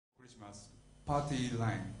party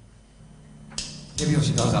line. 手拍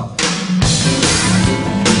子どうぞ。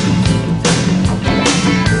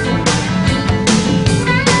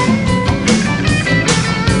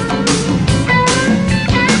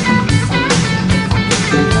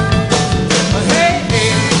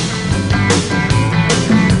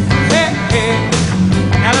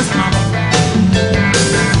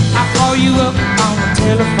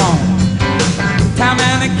Time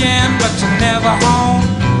and again, but you're never home.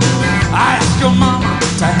 I asked your mama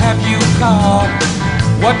to have you called.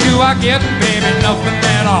 What do I get, baby? Nothing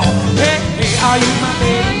at all. Hey, hey, are you my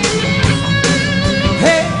baby?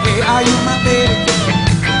 Hey, hey, are you my baby?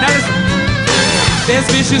 Now listen, there's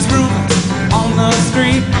vicious rumors on the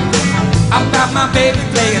street about my baby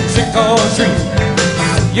playing trick or treat.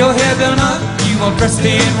 Your hair done up, you all dressed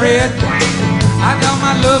in red. I got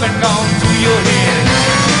my loving gone to your head.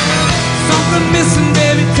 Something missing,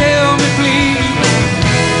 baby, tell me please.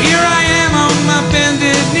 Here I am on my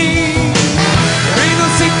bended knee. There ain't no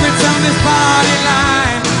secrets on this party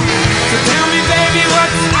line. So tell me, baby,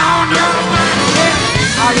 what's on your mind? Hey,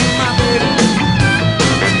 hey, are you my baby?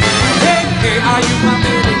 Hey, hey, are you my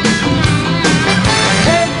baby?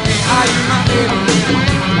 Hey, hey, are you my baby?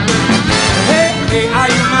 Hey, hey, are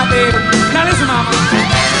you my baby? Now listen, mama,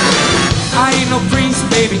 I ain't no priest,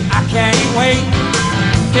 baby, I can't wait.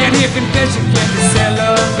 Can't hear confession, can you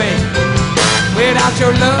celebrate? Without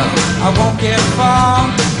your love, I won't get far.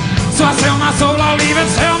 So I sell my soul, I'll even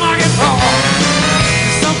sell my guitar.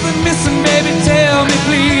 There's something missing, baby, tell me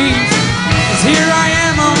please. 'Cause here I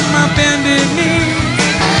am on my bended knees.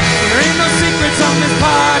 There ain't no secrets on this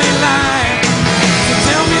party line. So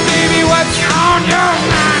tell me, baby, what's on your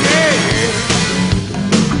mind? Hey,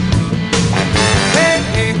 hey,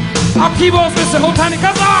 hey. Our keyboards, Mr. Ohtani,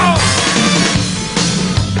 Kazu!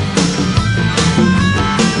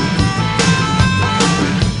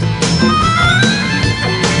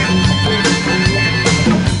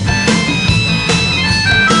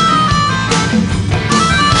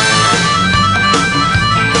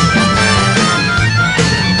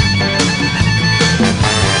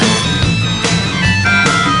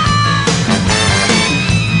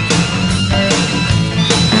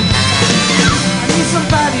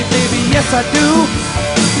 Yes, I do.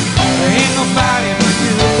 There ain't nobody but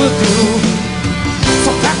you will do.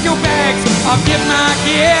 So pack your bags, I'll get my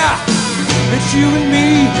gear. It's you and me,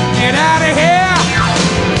 get out of here.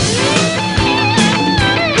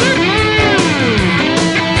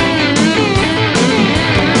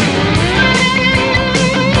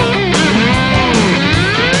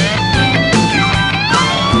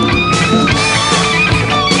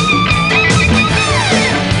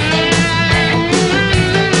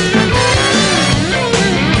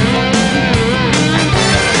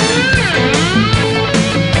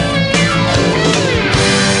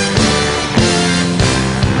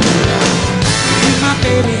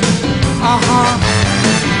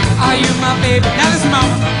 Are you my baby? Now listen,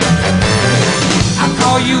 mama, I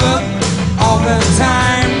call you up all the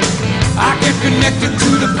time. I get connected to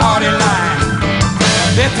the party line.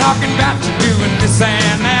 They're talking about you doing this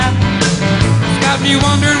and that. It's got me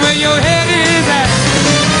wondering where your head is at.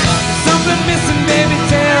 There's something missing, baby,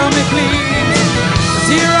 tell me please. 'Cause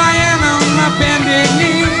here I am on my bended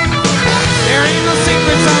knee. There ain't no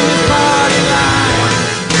secrets on this party line.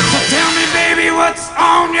 So tell me, baby, what's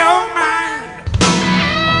on